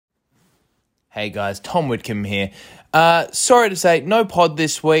Hey guys, Tom Whitcomb here. Sorry to say, no pod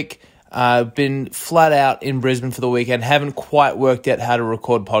this week. Been flat out in Brisbane for the weekend. Haven't quite worked out how to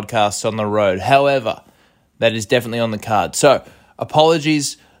record podcasts on the road. However, that is definitely on the card. So,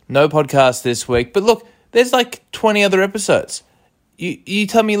 apologies, no podcast this week. But look, there's like 20 other episodes. You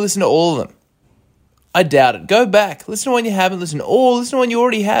tell me you listen to all of them. I doubt it. Go back. Listen to one you haven't listened to, or listen to one you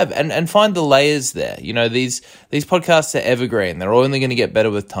already have, and find the layers there. You know, these podcasts are evergreen. They're only going to get better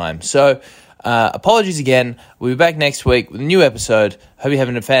with time. So, apologies again. We'll be back next week with a new episode. Hope you're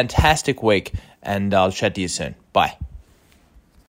having a fantastic week, and I'll chat to you soon. Bye.